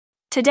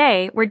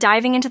Today, we're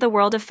diving into the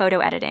world of photo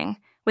editing,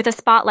 with a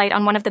spotlight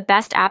on one of the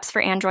best apps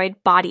for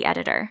Android, Body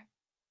Editor.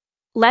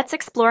 Let's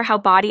explore how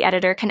Body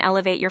Editor can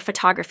elevate your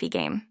photography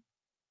game.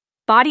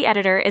 Body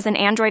Editor is an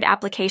Android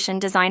application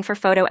designed for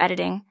photo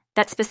editing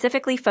that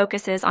specifically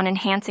focuses on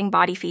enhancing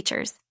body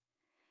features.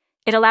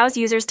 It allows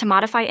users to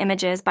modify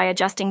images by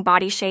adjusting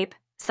body shape,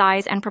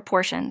 size, and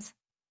proportions.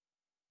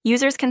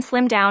 Users can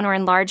slim down or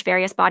enlarge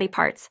various body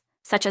parts,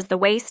 such as the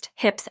waist,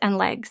 hips, and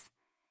legs,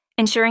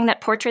 ensuring that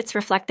portraits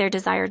reflect their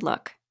desired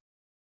look.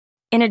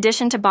 In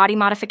addition to body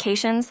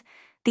modifications,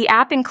 the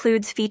app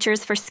includes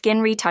features for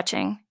skin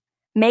retouching,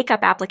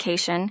 makeup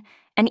application,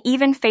 and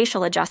even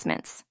facial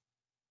adjustments.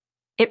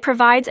 It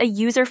provides a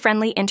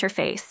user-friendly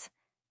interface,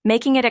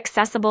 making it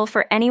accessible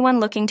for anyone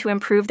looking to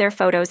improve their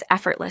photos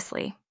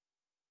effortlessly.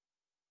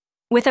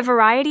 With a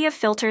variety of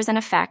filters and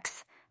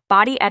effects,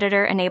 Body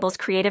Editor enables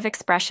creative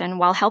expression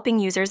while helping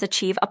users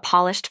achieve a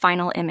polished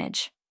final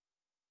image.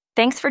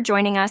 Thanks for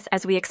joining us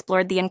as we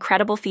explored the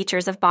incredible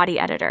features of Body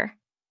Editor.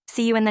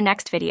 See you in the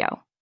next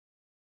video.